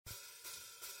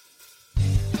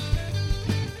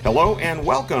Hello and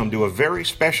welcome to a very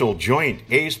special joint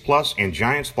A's Plus and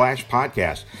Giant Splash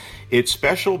podcast. It's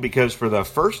special because for the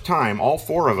first time, all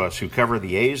four of us who cover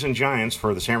the A's and Giants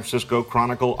for the San Francisco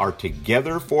Chronicle are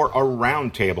together for a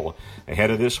roundtable ahead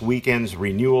of this weekend's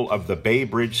renewal of the Bay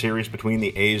Bridge series between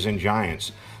the A's and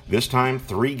Giants. This time,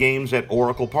 3 games at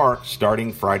Oracle Park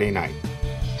starting Friday night.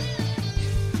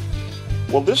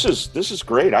 Well, this is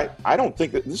great. I don't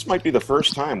think that this might be the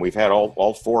first time we've had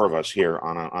all four of us here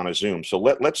on a Zoom. So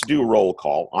let's do roll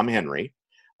call. I'm Henry.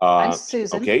 I'm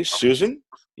Susan. Okay, Susan,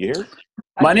 you here?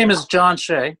 My name is John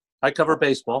Shea. I cover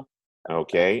baseball.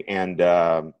 Okay, and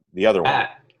the other one,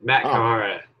 Matt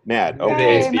Kawahara. Matt. Hey,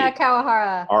 Okay, Matt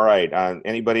Kawahara. all right.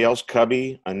 Anybody else?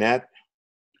 Cubby, Annette,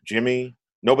 Jimmy.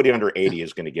 Nobody under 80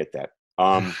 is going to get that.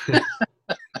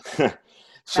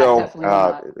 So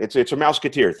it's a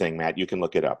Mouseketeer thing, Matt. You can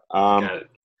look it up.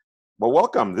 Well,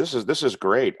 welcome. This is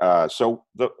great. So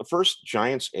the first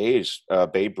Giants A's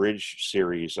Bay Bridge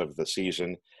series of the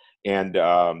season, and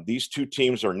these two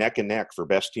teams are neck and neck for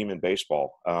best team in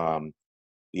baseball.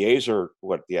 The A's are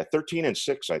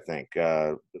 13-6, I think.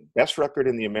 The best record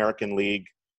in the American League,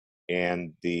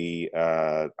 and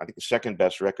I think the second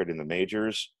best record in the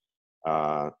majors,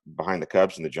 behind the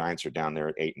Cubs, and the Giants are down there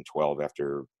at 8-12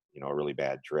 after a really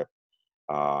bad trip.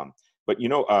 But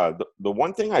the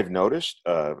one thing I've noticed,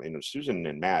 Susan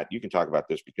and Matt, you can talk about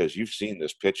this because you've seen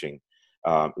this pitching.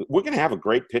 We're going to have a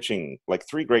great pitching, like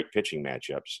 3 great pitching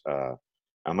matchups.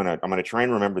 I'm gonna try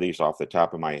and remember these off the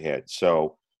top of my head.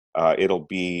 So it'll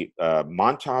be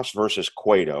Montas versus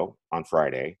Cueto on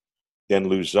Friday, then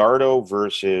Luzardo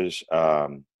versus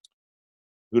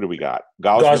who do we got?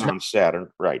 Gausman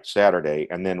on Saturday,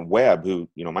 and then Webb, who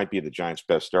might be the Giants'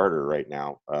 best starter right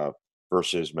now,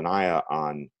 versus Manaea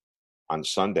on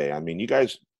Sunday. I mean, you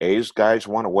guys, A's guys,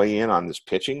 want to weigh in on this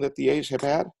pitching that the A's have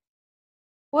had?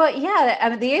 Well, yeah, I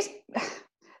mean, the A's,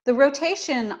 the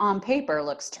rotation on paper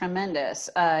looks tremendous.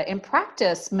 In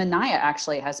practice, Manaea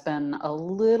actually has been a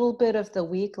little bit of the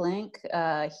weak link.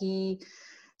 He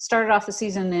started off the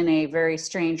season in a very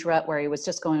strange rut where he was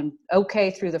just going okay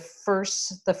through the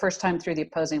first time through the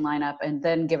opposing lineup and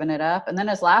then giving it up. And then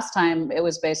his last time, it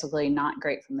was basically not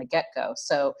great from the get-go.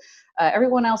 So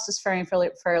everyone else is faring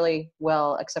fairly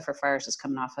well, except for Friars is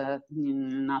coming off a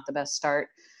not the best start.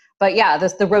 But yeah,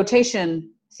 the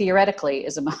rotation theoretically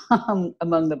is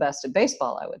among the best in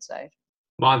baseball, I would say.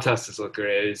 Montas has looked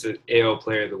great. He's an AL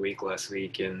Player of the Week last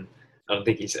week, and I don't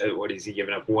think he's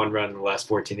given up 1 run in the last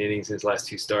 14 innings in his last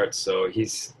 2 starts. So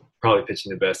he's probably pitching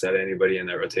the best out of anybody in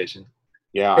that rotation.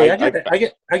 Yeah, hey, I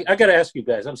got to ask you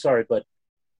guys. I'm sorry, but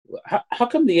how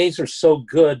come the A's are so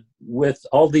good with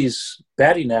all these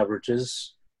batting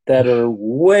averages that are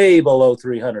way below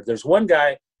 300? There's one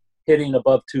guy hitting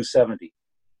above 270,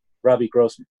 Robbie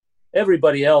Grossman.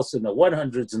 Everybody else in the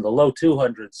 100s and the low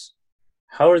 200s.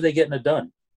 How are they getting it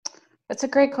done? That's a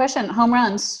great question. Home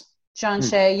runs. John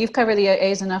Shea, you've covered the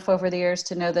A's enough over the years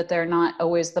to know that they're not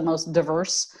always the most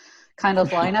diverse kind of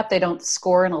lineup. They don't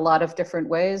score in a lot of different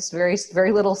ways. Very,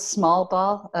 very little small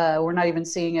ball. We're not even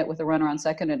seeing it with a runner on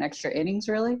second in extra innings,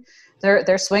 really.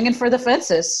 They're swinging for the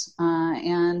fences.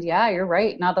 And, yeah, you're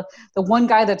right. Now, the one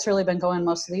guy that's really been going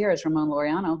most of the year is Ramon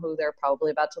Laureano, who they're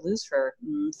probably about to lose for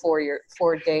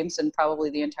 4 games and probably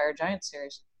the entire Giants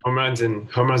series. Home runs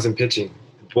and pitching.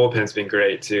 Bullpen's been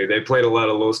great too. They played a lot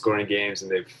of low-scoring games,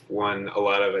 and they've won a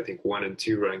lot of, I think, 1- and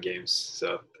 2-run games.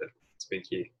 So that's been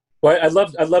key. Well,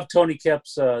 I love Tony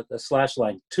Kemp's the slash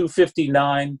line: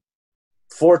 259,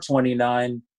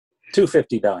 429,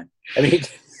 259. I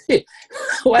mean,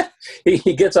 what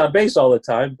he gets on base all the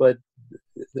time, but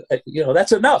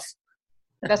that's enough.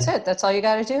 That's it. That's all you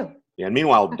got to do. Yeah, and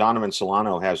meanwhile, Donovan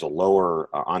Solano has a lower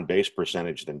on-base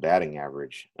percentage than batting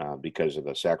average because of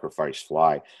the sacrifice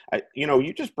fly.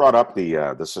 You just brought up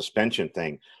the suspension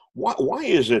thing. Why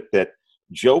is it that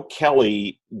Joe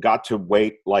Kelly got to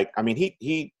wait?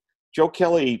 Joe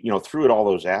Kelly, threw at all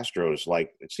those Astros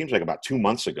it seems like about 2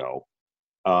 months ago,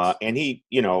 and he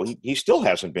still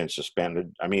hasn't been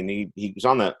suspended. I mean, he was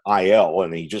on the IL,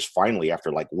 and he just finally,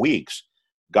 after weeks,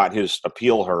 got his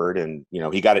appeal heard, and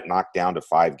he got it knocked down to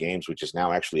 5 games, which is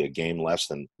now actually a game less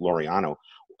than Laureano.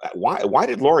 Why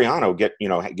did Laureano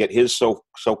get his so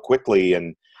quickly?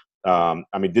 And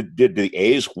did the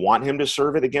A's want him to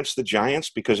serve it against the Giants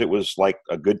because it was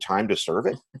a good time to serve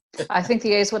it? I think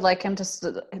the A's would like him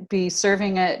to be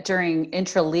serving it during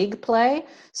intra-league play.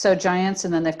 So Giants,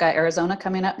 and then they've got Arizona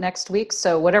coming up next week.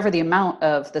 So whatever the amount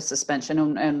of the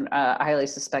suspension, and I highly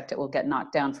suspect it will get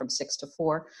knocked down from 6 to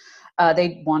 4.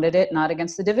 They wanted it not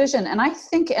against the division. And I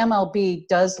think MLB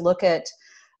does look at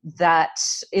that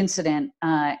incident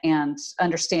and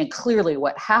understand clearly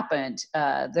what happened.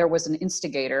 There was an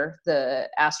instigator, the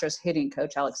Astros hitting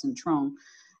coach, Alex Introne,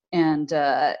 and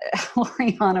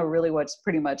Laureano really was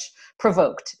pretty much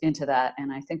provoked into that. And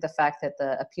I think the fact that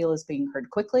the appeal is being heard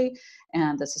quickly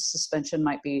and the suspension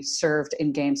might be served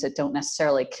in games that don't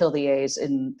necessarily kill the A's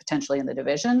potentially in the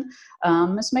division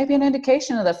is maybe an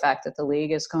indication of the fact that the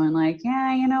league is going like,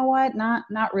 yeah, you know what,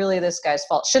 not really this guy's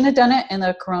fault. Shouldn't have done it in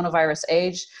the coronavirus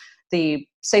age. The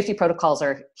safety protocols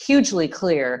are hugely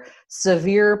clear.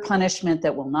 Severe punishment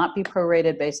that will not be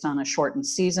prorated based on a shortened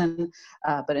season.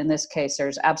 But in this case,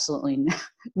 there's absolutely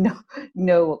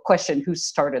no question who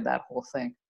started that whole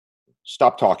thing.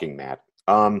 Stop talking, Matt.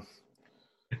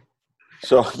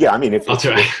 So yeah, I mean, if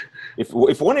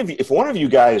one of you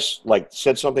guys like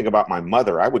said something about my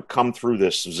mother, I would come through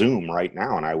this Zoom right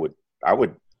now, and I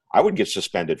would get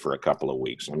suspended for a couple of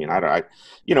weeks. I mean,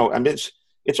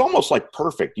 it's almost like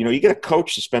perfect. You get a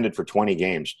coach suspended for 20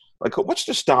 games. Like, what's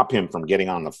to stop him from getting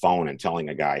on the phone and telling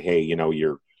a guy, hey,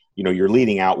 you're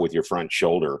leading out with your front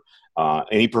shoulder.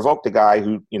 And he provoked a guy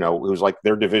who's like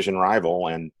their division rival,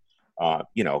 and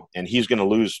and he's going to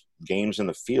lose games in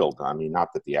the field. I mean, not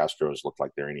that the Astros look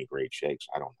like they're any great shakes.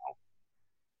 I don't know.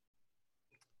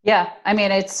 Yeah, I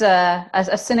mean, it's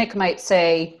a cynic might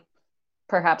say,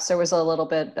 perhaps there was a little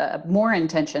bit more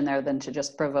intention there than to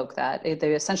just provoke that.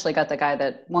 They essentially got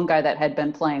one guy that had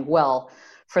been playing well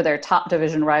for their top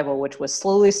division rival, which was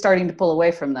slowly starting to pull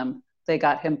away from them. They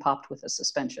got him popped with a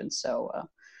suspension. So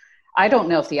I don't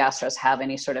know if the Astros have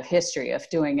any sort of history of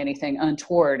doing anything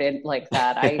untoward like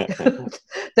that.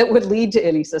 That would lead to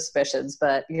any suspicions.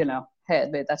 But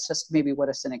hey, that's just maybe what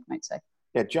a cynic might say.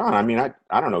 Yeah, John. I mean,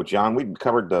 I don't know, John. We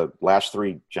covered the last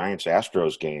 3 Giants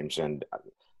Astros games, and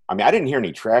I mean, I didn't hear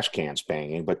any trash cans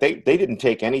banging, but they didn't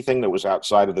take anything that was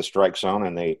outside of the strike zone,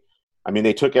 and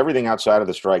they took everything outside of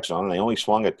the strike zone, and they only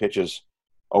swung at pitches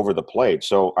over the plate.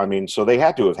 So I mean, they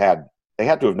had to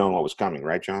have known what was coming,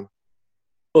 right, John?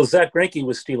 Well, Zach Greinke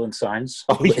was stealing signs,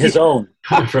 yeah. his own.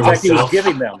 In fact, he was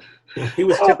giving them. He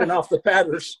was tipping off the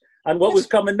batters on what was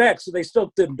coming next, and they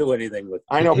still didn't do anything with it.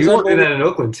 I know. He did that in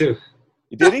Oakland too.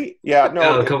 Did he? Yeah, no.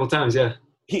 Yeah, a couple times, yeah.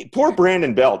 Poor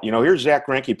Brandon Belt. Here's Zach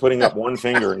Greinke putting up one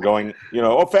finger and going,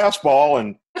 fastball,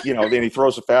 and then he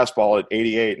throws a fastball at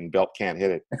 88, and Belt can't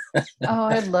hit it. Oh,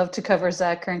 I'd love to cover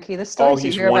Zach Greinke. The stories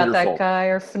you hear about that guy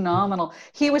are phenomenal.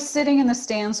 He was sitting in the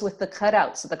stands with the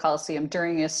cutouts at the Coliseum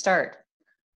during his start.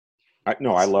 I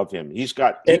love him. He's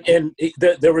got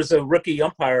there was a rookie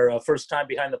umpire first time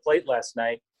behind the plate last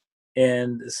night,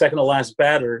 and the second to last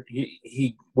batter,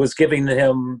 he was giving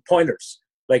him pointers.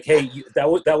 Like, hey, that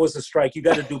was a strike. You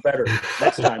got to do better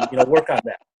next time. Work on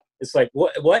that. It's like,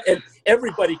 what? And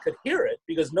everybody could hear it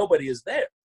because nobody is there.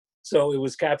 So it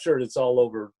was captured. It's all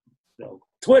over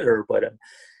Twitter. But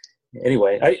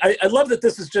anyway, I love that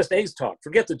this is just A's talk.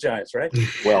 Forget the Giants, right?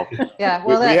 Well, yeah.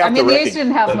 Well, the A's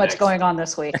didn't have much going on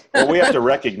this week. Well, we have to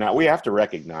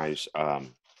recognize.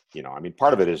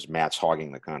 Part of it is Matt's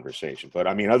hogging the conversation. But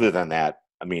I mean, other than that,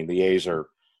 the A's are.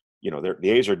 The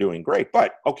A's are doing great.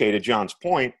 But, okay, to John's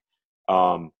point,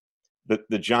 the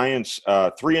Giants'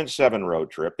 3-7 road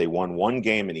trip, they won 1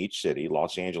 game in each city,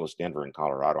 Los Angeles, Denver, and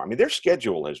Colorado. I mean, their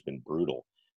schedule has been brutal.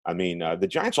 I mean, the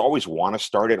Giants always want to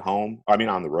start at home,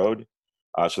 on the road,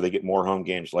 so they get more home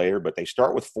games later. But they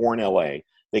start with 4 in L.A.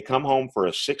 They come home for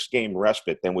a 6-game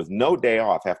respite, then with no day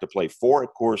off have to play 4 at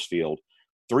Coors Field,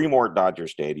 3 more at Dodger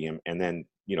Stadium, and then,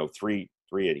 3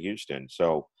 at Houston.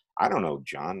 So, I don't know,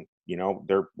 John.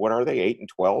 What are they,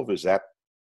 8-12? Is that,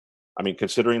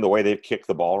 considering the way they've kicked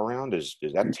the ball around, is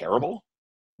that terrible?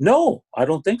 No, I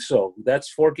don't think so.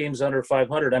 That's 4 games under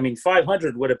 500.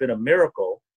 500 would have been a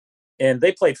miracle, and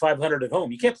they played 500 at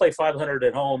home. You can't play 500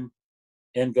 at home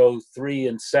and go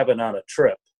 3-7 on a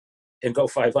trip and go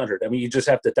 500. You just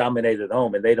have to dominate at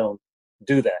home, and they don't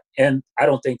do that. And I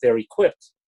don't think they're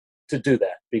equipped to do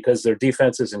that because their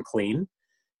defense isn't clean.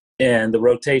 And the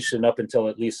rotation up until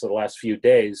at least the last few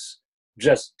days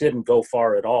just didn't go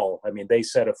far at all. They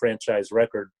set a franchise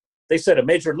record. They set a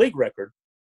major league record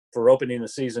for opening the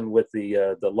season with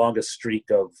the longest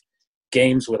streak of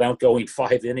games without going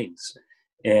 5 innings.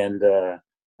 And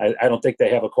I don't think they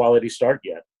have a quality start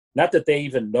yet. Not that they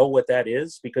even know what that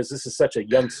is, because this is such a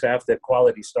young staff that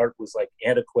quality start was like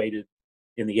antiquated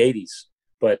in the 80s.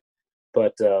 But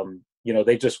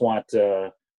they just want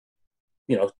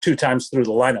 2 times through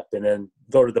the lineup and then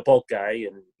go to the bulk guy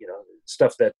and,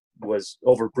 stuff that was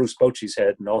over Bruce Bochy's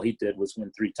head, and all he did was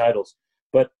win 3 titles.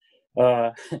 But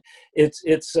I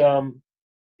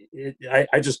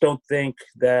just don't think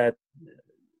that,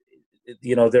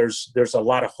 there's a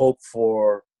lot of hope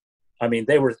for I mean,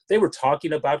 they were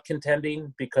talking about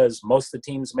contending because most of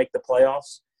the teams make the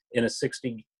playoffs in a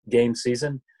 60-game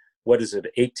season. What is it,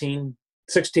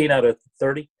 16 out of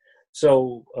 30?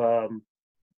 So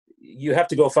you have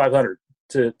to go 500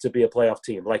 to be a playoff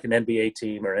team, like an NBA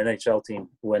team or NHL team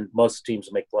when most teams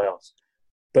make playoffs.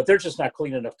 But they're just not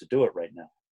clean enough to do it right now.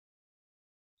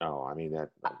 Oh, I mean,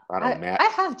 I don't know, Matt. I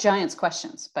have Giants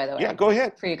questions, by the way. Yeah, go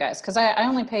ahead. For you guys, because I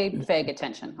only pay vague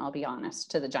attention, I'll be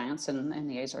honest, to the Giants and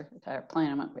the A's are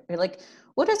playing them. Like,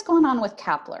 what is going on with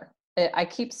Kapler? I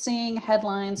keep seeing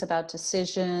headlines about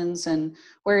decisions, and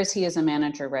where is he as a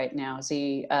manager right now? Is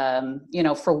he,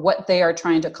 for what they are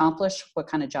trying to accomplish, what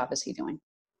kind of job is he doing?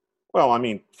 Well, I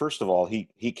mean, first of all,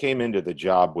 he came into the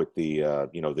job with the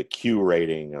the Q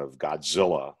rating of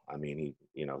Godzilla. I mean,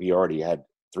 he already had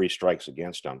 3 strikes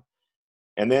against him,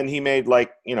 and then he made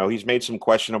he's made some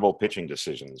questionable pitching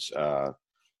decisions.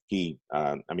 He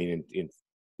went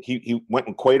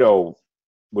when Cueto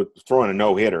was throwing a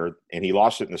no hitter, and he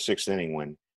lost it in the 6th inning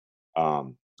when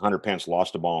Hunter Pence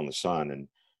lost the ball in the sun,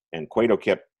 and Cueto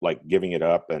kept giving it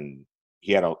up, and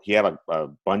he had a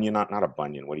bunion, not a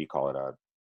bunion. What do you call it?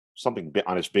 Something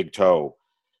on his big toe,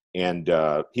 and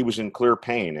he was in clear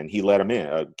pain, and he let him in.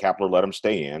 Kapler let him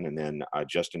stay in, and then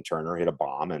Justin Turner hit a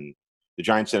bomb, and the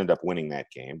Giants ended up winning that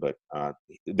game. But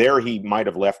there he might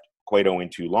have left Cueto in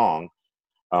too long.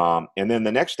 And then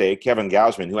the next day, Kevin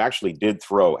Gausman, who actually did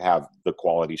have the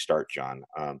quality start, John.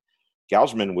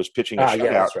 Gausman was pitching a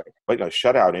shutout, that's right. a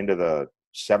shutout into the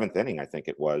 7th inning, I think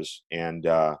it was. And,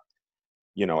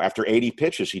 after 80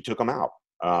 pitches, he took him out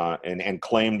and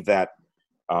claimed that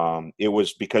it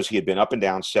was because he had been up and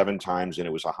down 7 times and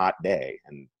it was a hot day,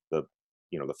 and the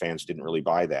fans didn't really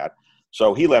buy that.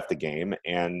 So he left the game,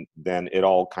 and then it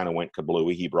all kind of went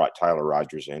kablooey. He brought Tyler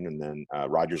Rogers in, and then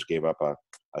Rogers gave up a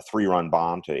 3-run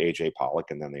bomb to A.J. Pollock,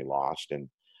 and then they lost. And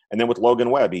then with Logan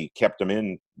Webb, he kept him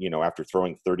in, after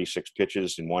throwing 36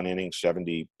 pitches in 1 inning,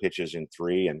 70 pitches in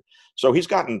 3. And so he's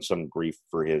gotten some grief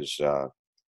for his,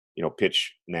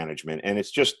 pitch management. And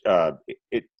it's just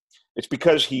it's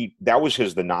because that was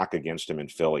the knock against him in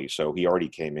Philly. So he already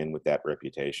came in with that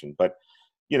reputation. But,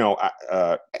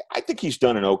 I think he's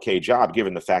done an okay job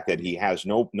given the fact that he has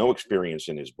no experience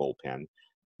in his bullpen.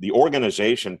 The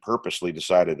organization purposely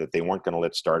decided that they weren't going to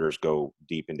let starters go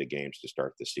deep into games to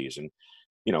start the season.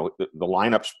 The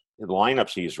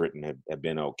lineups he's written have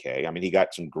been okay. I mean, he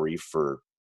got some grief for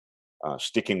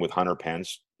sticking with Hunter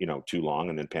Pence, too long,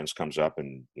 and then Pence comes up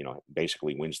and,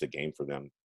 basically wins the game for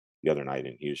them the other night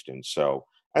in Houston. So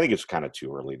I think it's kind of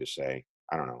too early to say.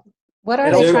 I don't know. What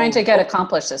are they trying to get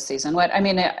accomplished this season?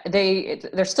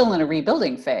 They're still in a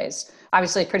rebuilding phase.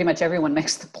 Obviously, pretty much everyone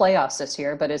makes the playoffs this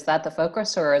year, but is that the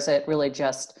focus, or is it really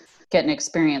just getting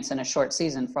experience in a short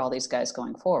season for all these guys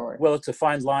going forward? Well, it's a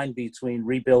fine line between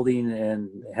rebuilding and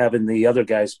having the other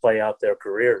guys play out their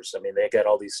careers. I mean, they got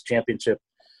all these championship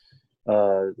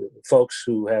folks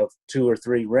who have 2 or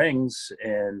 3 rings,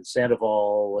 and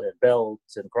Sandoval and Belt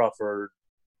and Crawford,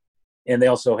 and they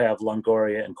also have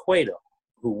Longoria and Cueto,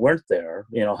 who weren't there.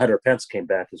 Hunter Pence came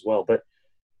back as well, but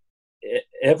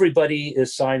everybody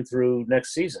is signed through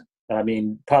next season. I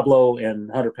mean, Pablo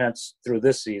and Hunter Pence through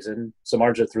this season,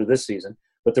 Samardzija through this season,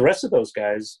 but the rest of those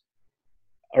guys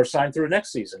are signed through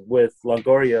next season with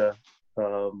Longoria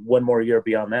 1 more year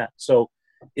beyond that. So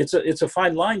it's a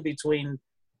fine line between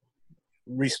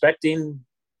respecting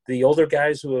the older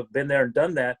guys who have been there and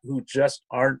done that, who just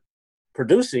aren't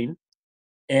producing,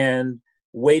 and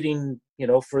waiting,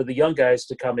 for the young guys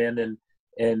to come in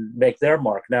and make their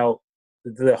mark. Now,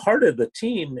 the heart of the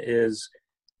team is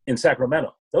in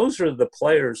Sacramento. Those are the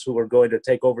players who are going to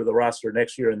take over the roster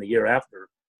next year and the year after.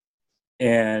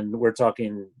 And we're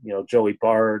talking, Joey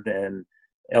Bard and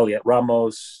Elliot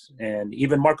Ramos and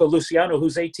even Marco Luciano,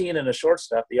 who's 18 and a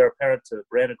shortstop, the heir apparent to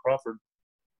Brandon Crawford.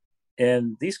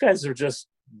 And these guys are just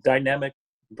dynamic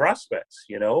prospects,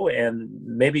 and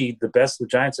maybe the best the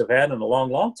Giants have had in a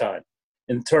long, long time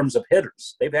in terms of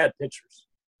hitters. They've had pitchers,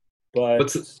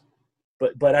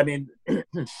 but I mean,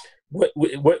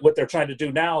 what they're trying to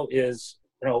do now is,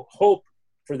 hope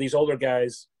for these older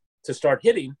guys to start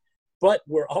hitting. But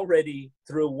we're already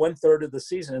through 1/3 of the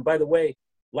season. And by the way,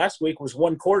 last week was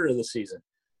 1/4 of the season,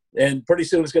 and pretty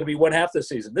soon it's going to be 1/2 the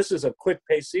season. This is a quick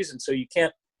pace season, so you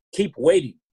can't keep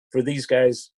waiting for these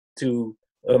guys to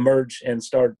emerge and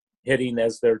start hitting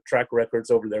as their track records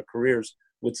over their careers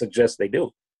would suggest they do.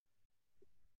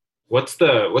 What's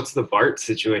the Bart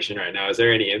situation right now? Is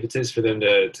there any impetus for them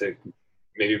to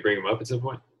maybe bring him up at some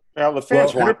point? Well, the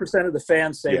fans 100% of the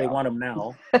fans say they want him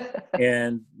now,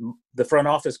 and the front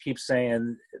office keeps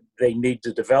saying they need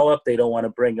to develop. They don't want to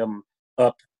bring him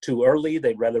up too early.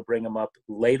 They'd rather bring him up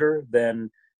later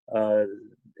than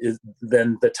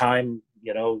then the time,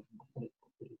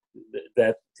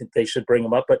 that they should bring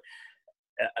him up. But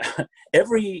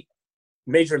every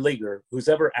major leaguer who's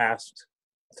ever asked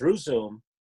through Zoom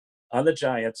on the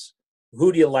Giants,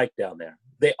 who do you like down there?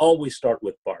 They always start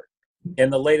with Bart.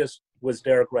 And the latest was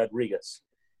Derek Rodriguez,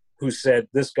 who said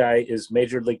this guy is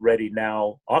major league ready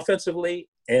now, offensively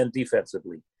and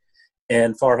defensively.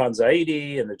 And Farhan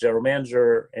Zaidi and the general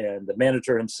manager and the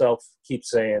manager himself keep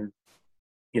saying,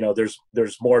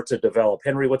 there's more to develop.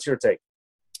 Henry, what's your take?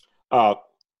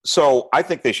 So I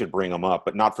think they should bring him up,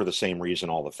 but not for the same reason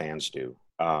all the fans do.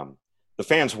 The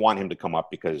fans want him to come up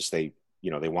because they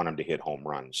want him to hit home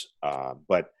runs.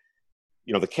 But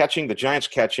the Giants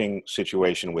catching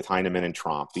situation with Heineman and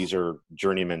Tromp, these are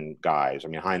journeyman guys. I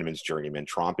mean, Heineman's journeyman.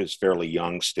 Tromp is fairly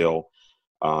young still.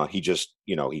 He just,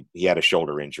 he had a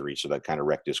shoulder injury, so that kind of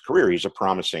wrecked his career. He's a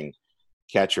promising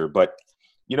catcher. But,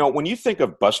 when you think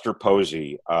of Buster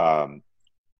Posey,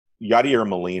 Yadier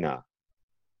Molina,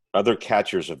 other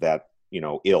catchers of that,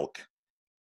 ilk,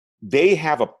 they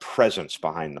have a presence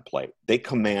behind the plate. They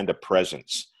command a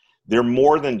presence. They're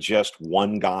more than just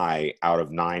one guy out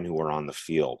of 9 who are on the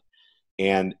field.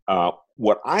 And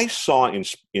what I saw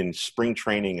in spring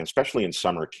training, especially in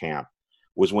summer camp,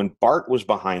 was when Bart was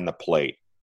behind the plate,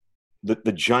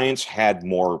 the Giants had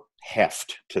more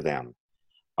heft to them.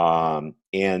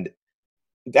 And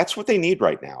that's what they need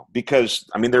right now, because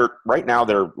they're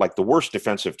like the worst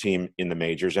defensive team in the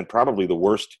majors and probably the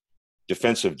worst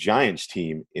defensive Giants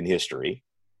team in history.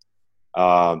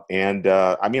 I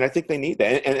think they need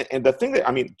that. And the thing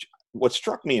that, what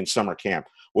struck me in summer camp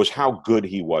was how good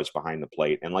he was behind the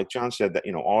plate. And like John said,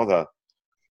 that,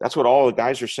 that's what all the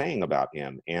guys are saying about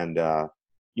him. And,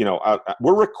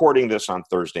 we're recording this on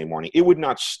Thursday morning. It would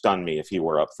not stun me if he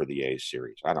were up for the A's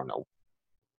series. I don't know.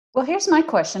 Well, here's my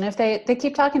question. If they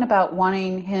keep talking about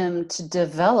wanting him to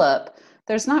develop,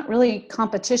 there's not really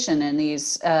competition in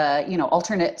these,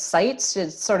 alternate sites.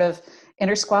 It's sort of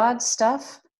inter-squad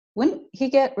stuff. Wouldn't he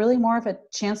get really more of a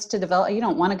chance to develop? You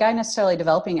don't want a guy necessarily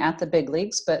developing at the big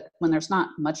leagues, but when there's not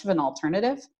much of an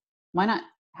alternative, why not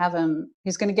have him?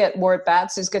 He's going to get more at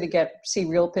bats. He's going to see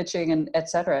real pitching and et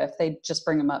cetera, if they just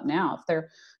bring him up now, if they're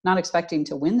not expecting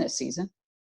to win this season.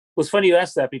 Well, it's funny you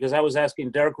asked that, because I was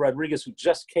asking Derek Rodriguez, who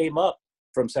just came up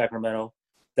from Sacramento,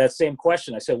 that same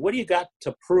question. I said, what do you got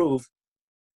to prove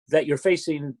that you're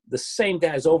facing the same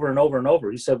guys over and over and over?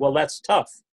 He said, well, that's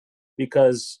tough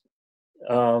because,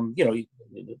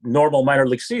 normal minor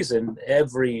league season,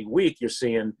 every week you're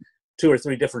seeing 2 or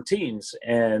 3 different teams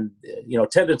and,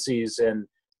 tendencies, and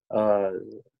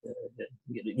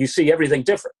you see everything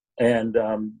different. And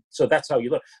so that's how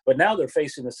you look. But now they're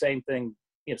facing the same thing,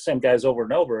 same guys over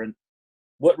and over. And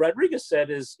what Rodriguez said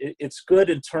is it's good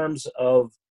in terms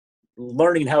of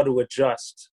learning how to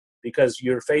adjust, because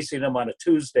you're facing them on a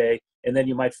Tuesday and then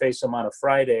you might face them on a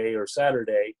Friday or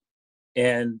Saturday,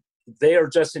 and they are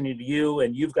adjusting to you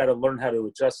and you've got to learn how to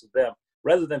adjust to them,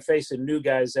 rather than facing new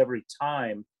guys every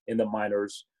time in the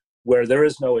minors where there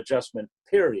is no adjustment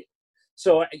period.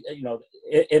 So,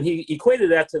 and he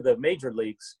equated that to the major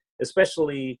leagues,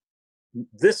 especially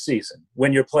this season,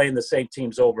 when you're playing the same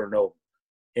teams over and over,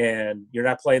 and you're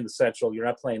not playing the Central, you're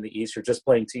not playing the East, you're just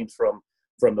playing teams from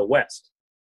the West.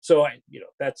 So,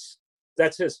 that's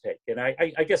his take. And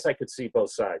I guess I could see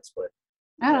both sides, but.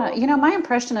 I don't know. My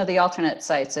impression of the alternate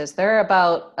sites is they're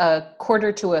about a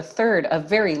quarter to a third of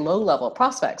very low-level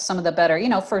prospects, some of the better,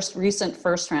 recent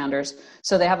first-rounders,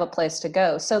 so they have a place to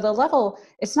go. So the level,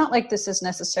 it's not like this is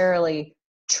necessarily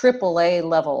AAA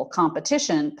level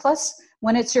competition. Plus,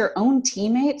 when it's your own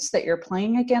teammates that you're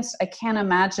playing against, I can't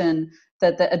imagine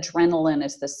that the adrenaline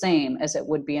is the same as it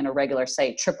would be in a regular,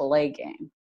 say, AAA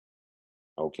game.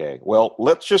 Okay, well,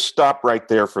 let's just stop right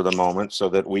there for the moment so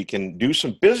that we can do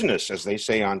some business, as they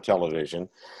say on television,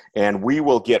 and we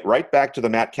will get right back to the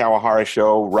Matt Kawahara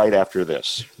Show right after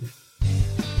this.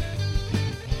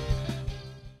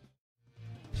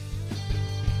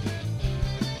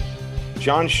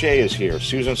 John Shea is here.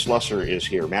 Susan Slusser is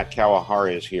here. Matt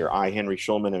Kawahara is here. I, Henry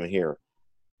Schulman, am here.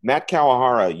 Matt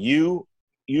Kawahara, you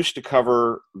used to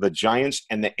cover the Giants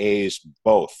and the A's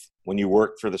both when you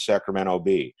worked for the Sacramento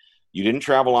Bee. You didn't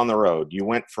travel on the road. You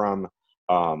went from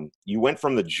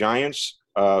the Giants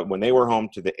when they were home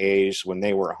to the A's when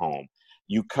they were home.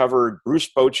 You covered Bruce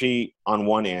Bochy on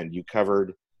one end. You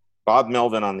covered Bob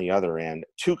Melvin on the other end.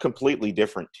 2 completely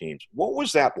different teams. What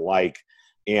was that like?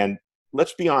 And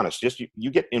let's be honest. Just you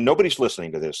get, and nobody's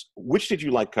listening to this. Which did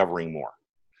you like covering more?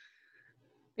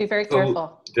 Be very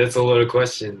careful. That's a loaded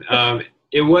question.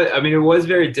 It was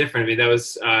very different. That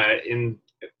was in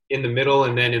in the middle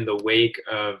and then in the wake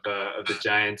of the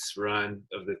Giants' run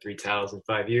of the 3 titles in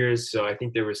 5 years. So I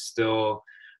think there was still,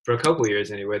 for a couple of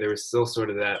years anyway, there was still sort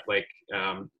of that like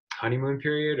honeymoon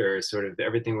period, or sort of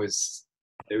everything was,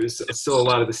 there was still a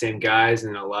lot of the same guys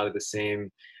and a lot of the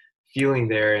same feeling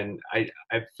there. And I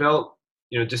felt,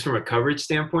 just from a coverage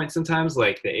standpoint, sometimes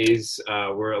like the A's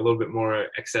were a little bit more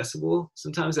accessible.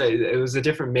 Sometimes it was a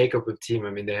different makeup of team.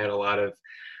 I mean, they had a lot of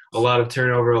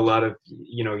turnover, a lot of,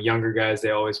 younger guys.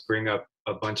 They always bring up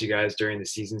a bunch of guys during the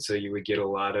season, so you would get a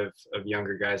lot of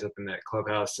younger guys up in that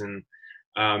clubhouse. And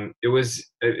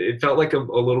it felt like a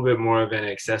little bit more of an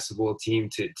accessible team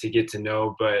to get to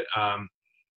know. But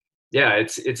yeah,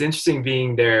 it's interesting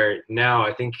being there now.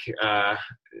 I think I'm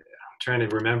trying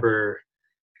to remember,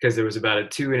 because there was about a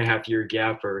 2.5 year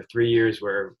gap or 3 years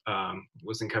where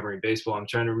wasn't covering baseball. I'm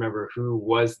trying to remember who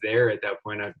was there at that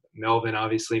point. Melvin,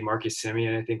 obviously, Marcus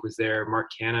Semien, I think, was there, Mark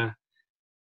Canha.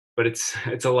 But it's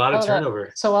a lot of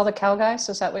turnover. So all the Cal guys,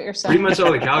 is that what you're saying? Pretty much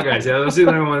all the Cal guys. Yeah, those are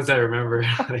the only ones I remember.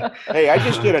 Hey, I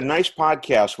just did a nice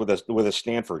podcast with a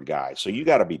Stanford guy, so you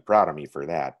got to be proud of me for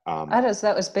that.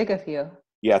 That was big of you.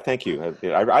 Yeah, thank you.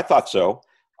 I thought so.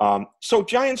 So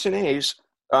Giants and A's.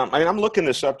 I'm looking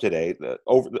this up today.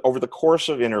 Over the course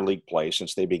of interleague play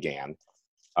since they began,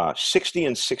 60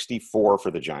 and 64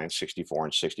 for the Giants, 64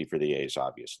 and 60 for the A's,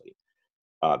 obviously.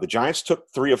 The Giants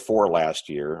took 3 of 4 last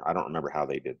year. I don't remember how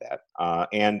they did that.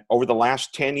 And over the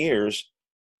last 10 years,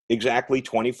 exactly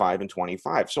 25 and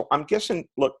 25. So I'm guessing,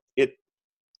 look,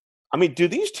 do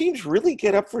these teams really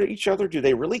get up for each other? Do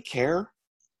they really care?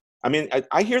 I mean,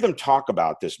 I hear them talk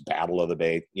about this battle of the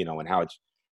Bay, and how it's,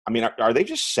 are they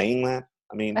just saying that?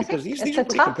 Because these are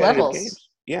pretty competitive games.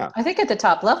 Yeah. I think at the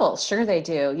top level, sure they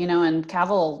do, and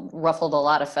Cavill ruffled a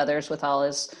lot of feathers with all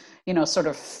his, sort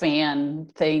of fan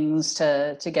things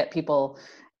to get people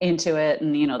into it.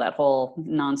 And, that whole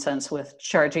nonsense with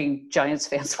charging Giants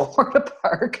fans for the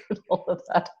park and all of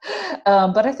that.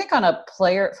 But I think from a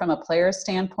player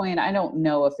standpoint, I don't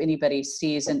know if anybody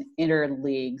sees an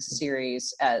interleague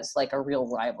series as like a real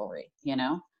rivalry,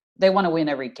 They want to win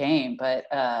every game, but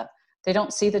they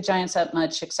don't see the Giants that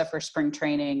much except for spring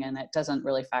training, and it doesn't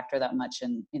really factor that much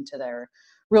into their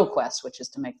real quest, which is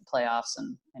to make the playoffs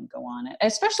and go on it.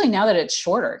 Especially now that it's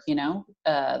shorter,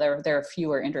 there are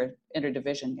fewer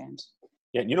interdivision games.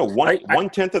 Yeah,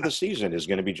 1/10 of the season is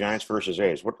going to be Giants versus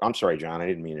A's. I'm sorry, John, I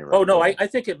didn't mean to interrupt. Oh no, I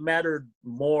think it mattered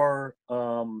more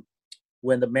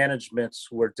when the managements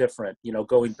were different.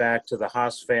 Going back to the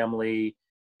Haas family,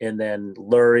 and then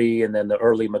Lurie, and then the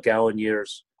early McGowan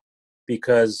years.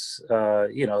 Because,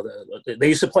 they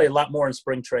used to play a lot more in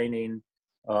spring training.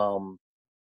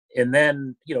 And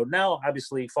then, now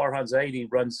obviously Farhan Zaidi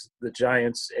runs the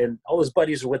Giants and all his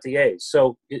buddies are with the A's.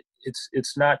 So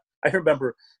it's not, I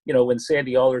remember, when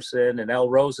Sandy Alderson and Al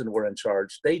Rosen were in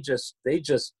charge, they just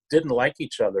didn't like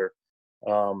each other,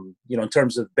 in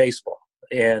terms of baseball.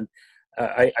 And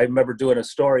I remember doing a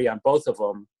story on both of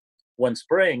them one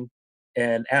spring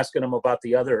and asking them about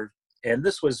the other. And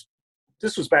this was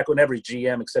back when every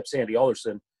GM except Sandy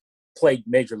Alderson played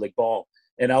Major League Ball.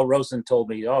 And Al Rosen told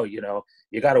me,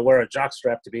 you got to wear a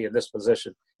jockstrap to be in this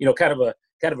position. Kind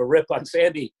of a rip on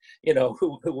Sandy,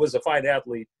 who was a fine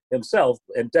athlete himself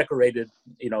and decorated,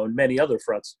 in many other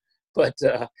fronts. But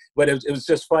it was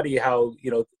just funny how,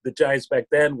 the Giants back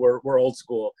then were old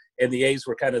school and the A's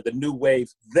were kind of the new wave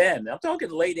then. I'm talking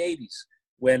late 80s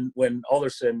when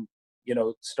Alderson,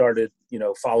 started,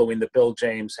 following the Bill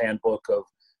James handbook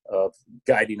of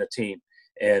guiding a team.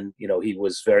 And, he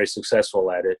was very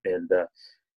successful at it. And,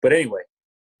 but anyway,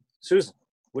 Susan,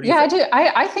 what do you think? I do.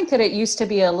 I think that it used to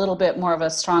be a little bit more of a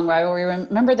strong rivalry.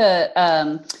 Remember the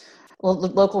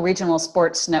local regional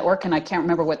sports network, and I can't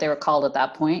remember what they were called at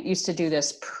that point, used to do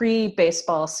this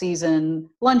pre-baseball season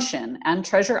luncheon on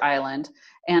Treasure Island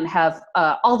and have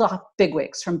all the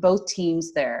bigwigs from both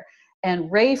teams there.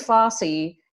 And Ray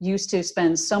Fosse used to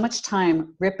spend so much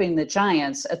time ripping the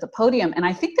Giants at the podium. And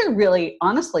I think they're really,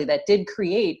 honestly, that did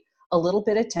create a little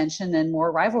bit of tension and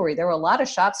more rivalry. There were a lot of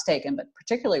shots taken, but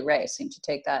particularly Ray seemed to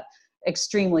take that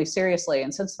extremely seriously.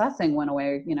 And since that thing went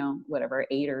away,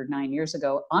 8 or 9 years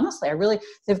ago, honestly,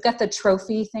 they've got the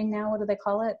trophy thing now. What do they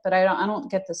call it? But I don't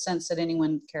get the sense that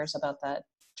anyone cares about that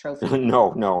trophy.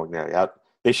 No. Yeah.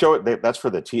 They show it. That's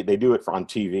for they do it on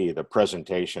TV, the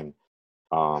presentation.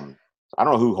 I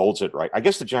don't know who holds it right. I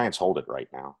guess the Giants hold it right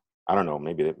now. I don't know.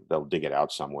 Maybe they'll dig it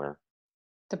out somewhere.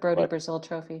 The Brody Brazil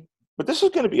trophy. But this is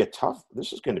going to be tough because,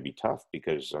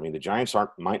 the Giants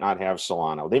might not have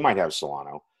Solano. They might have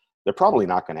Solano. They're probably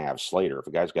not going to have Slater if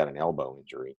a guy's got an elbow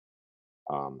injury.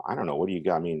 I don't know. What do you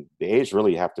got? The A's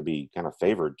really have to be kind of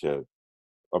favored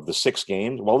of the 6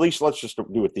 games. Well, at least let's just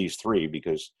do it these 3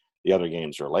 because the other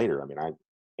games are later.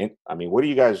 I mean, what do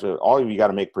you guys? All of you got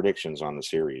to make predictions on the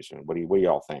series, and what do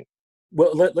y'all think?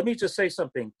 Well, let me just say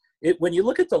something. When you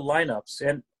look at the lineups,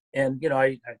 and you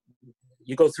know,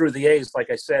 you go through the A's,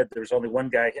 like I said, there's only one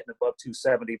guy hitting above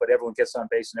 270, but everyone gets on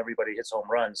base and everybody hits home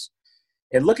runs.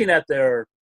 And looking at their,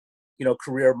 you know,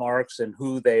 career marks and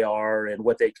who they are and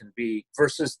what they can be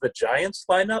versus the Giants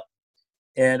lineup.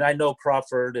 And I know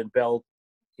Crawford and Bell,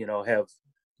 you know, have,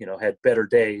 you know, had better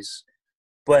days,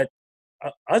 but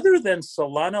other than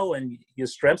Solano and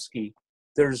Yastrzemski,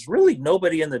 there's really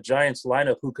nobody in the Giants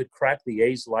lineup who could crack the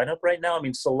A's lineup right now. I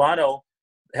mean, Solano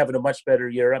having a much better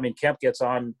year. I mean, Kemp gets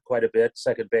on quite a bit,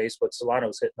 second base, but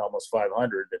Solano's hitting almost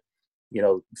 500, you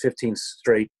know, 15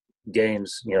 straight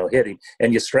games, you know, hitting.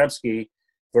 And Yastrzemski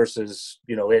versus,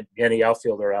 you know, any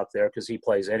outfielder out there, because he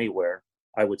plays anywhere,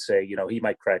 I would say, you know, he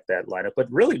might crack that lineup, but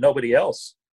really nobody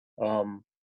else. You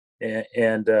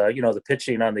know, the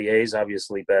pitching on the A's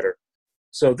obviously better.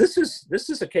 So this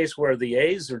is a case where the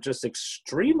A's are just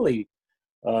extremely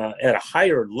at a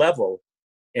higher level.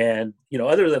 And, you know,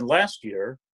 other than last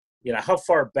year, you know, how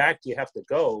far back do you have to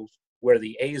go where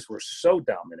the A's were so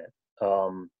dominant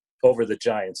over the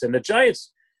Giants? And the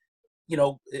Giants, you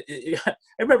know, I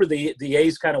remember the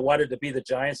A's kind of wanted to be the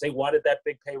Giants. They wanted that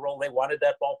big payroll. They wanted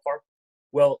that ballpark.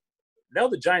 Well, now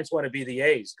the Giants want to be the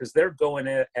A's because they're going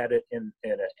at it in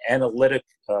an analytic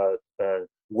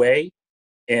way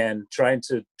and trying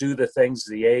to do the things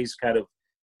the A's kind of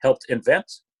helped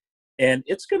invent. And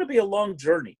it's going to be a long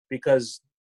journey because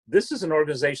this is an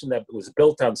organization that was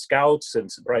built on scouts and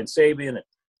Brian Sabian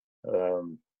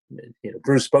and you know,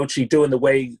 Bruce Bochy doing the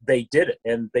way they did it,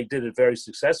 and they did it very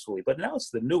successfully. But now it's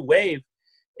the new wave,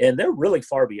 and they're really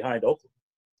far behind Oakland.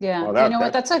 Yeah, well, you know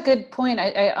what? That's a good point.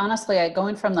 I honestly,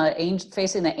 going from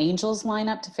facing the Angels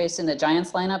lineup to facing the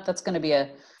Giants lineup, that's going to be a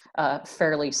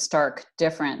fairly stark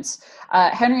difference.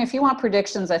 Henry, if you want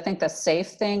predictions, I think the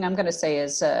safe thing I'm going to say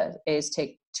is A's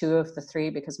take 2 of the 3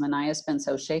 because Manaya's been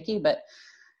so shaky. But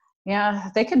yeah,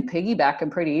 they can piggyback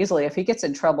him pretty easily. If he gets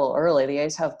in trouble early, the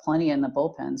A's have plenty in the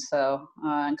bullpen. So,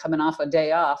 and coming off a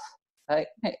day off,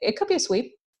 it could be a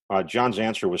sweep. John's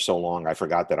answer was so long, I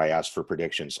forgot that I asked for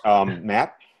predictions.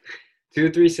 Matt? 2 or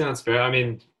 3 sounds fair. I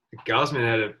mean,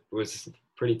 Gausman was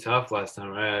pretty tough last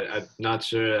time, right? I'm not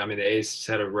sure. I mean, the A's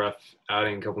had a rough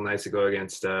outing a couple nights ago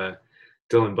against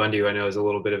Dylan Bundy, who I know is a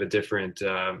little bit of a different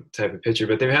type of pitcher,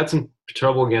 but they've had some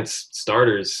trouble against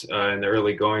starters in the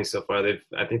early going so far.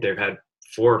 I think they've had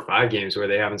 4 or 5 games where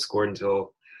they haven't scored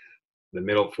until the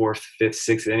middle 4th, 5th,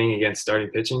 6th inning against starting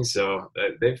pitching. So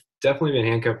they've definitely been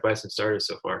handcuffed by some starters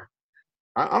so far.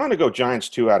 I'm going to go Giants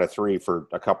 2 out of 3 for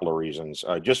a couple of reasons.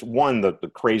 Just one, the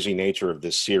crazy nature of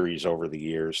this series over the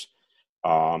years.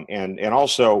 And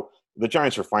also the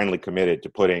Giants are finally committed to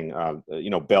putting, you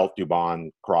know, Belt,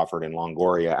 Dubon, Crawford, and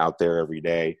Longoria out there every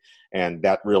day. And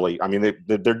that really, I mean,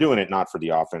 they're doing it not for the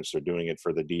offense. They're doing it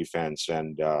for the defense.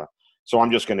 And so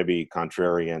I'm just going to be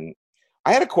contrarian.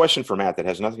 I had a question for Matt that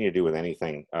has nothing to do with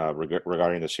anything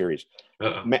regarding the series.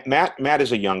 Matt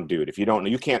is a young dude. If you don't know,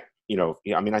 you can't, you know,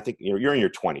 I mean, I think you're in your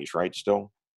 20s, right?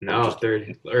 Still? No,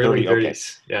 30, early 30s. Okay.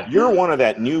 Yeah. You're one of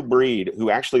that new breed who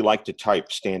actually like to type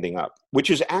standing up, which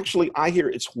is actually, I hear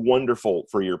it's wonderful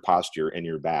for your posture and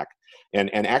your back.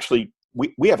 And actually,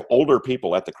 we have older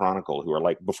people at the Chronicle who are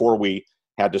like, before we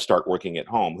had to start working at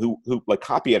home, who like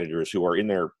copy editors who are in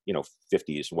their, you know,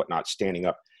 50s and whatnot, standing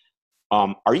up.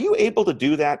 Are you able to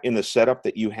do that in the setup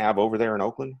that you have over there in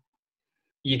Oakland?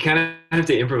 You kind of have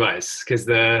to improvise because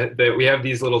we have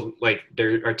these little, like,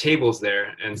 there are tables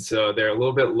there, and so they're a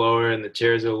little bit lower and the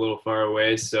chairs are a little far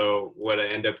away. So what I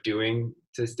end up doing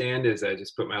to stand is I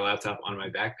just put my laptop on my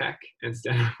backpack and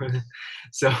stand up with it.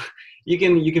 So you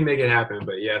can make it happen,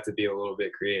 but you have to be a little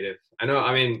bit creative. I know.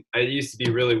 I mean, I used to be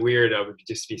really weird. I would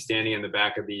just be standing in the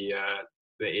back of the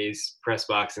A's press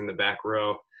box in the back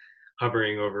row,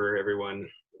 hovering over everyone.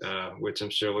 Which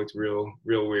I'm sure looked real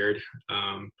weird.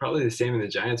 Probably the same in the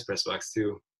Giants press box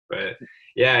too. But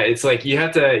yeah, it's like you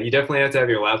definitely have to have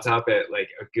your laptop at like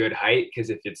a good height, because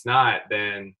if it's not,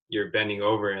 then you're bending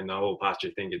over and the whole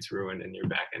posture thing gets ruined and your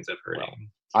back ends up hurting. Well,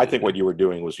 I think what you were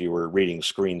doing was you were reading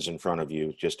screens in front of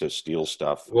you just to steal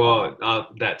stuff. Well,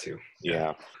 that too.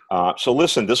 Yeah. So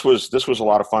listen, this was a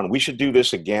lot of fun. We should do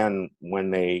this again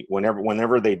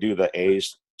whenever they do the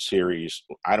A's series.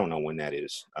 I don't know when that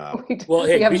is. Well,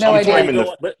 hey, we have no idea.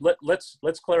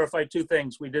 Let's clarify 2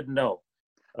 things we didn't know.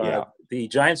 Yeah. The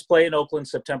Giants play in Oakland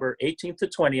September 18th to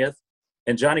 20th,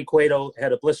 and Johnny Cueto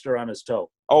had a blister on his toe.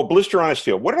 Oh, blister on his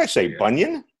toe. What did I say? Yeah.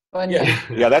 Bunion?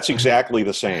 Yeah, that's exactly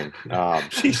the same.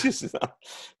 Jesus,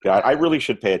 God, I really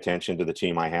should pay attention to the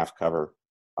team I half cover.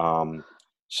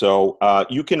 So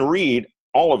you can read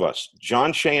all of us,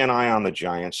 John Shea and I on the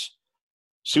Giants,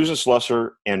 Susan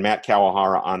Slusser and Matt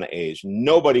Kawahara on the A's.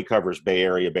 Nobody covers Bay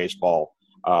Area baseball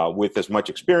with as much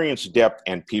experience, depth,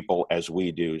 and people as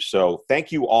we do. So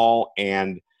thank you all,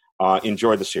 and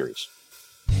enjoy the series.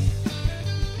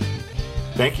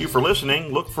 Thank you for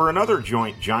listening. Look for another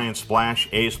joint Giant Splash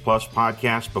A's Plus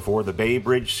podcast before the Bay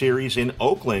Bridge series in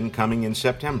Oakland coming in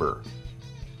September.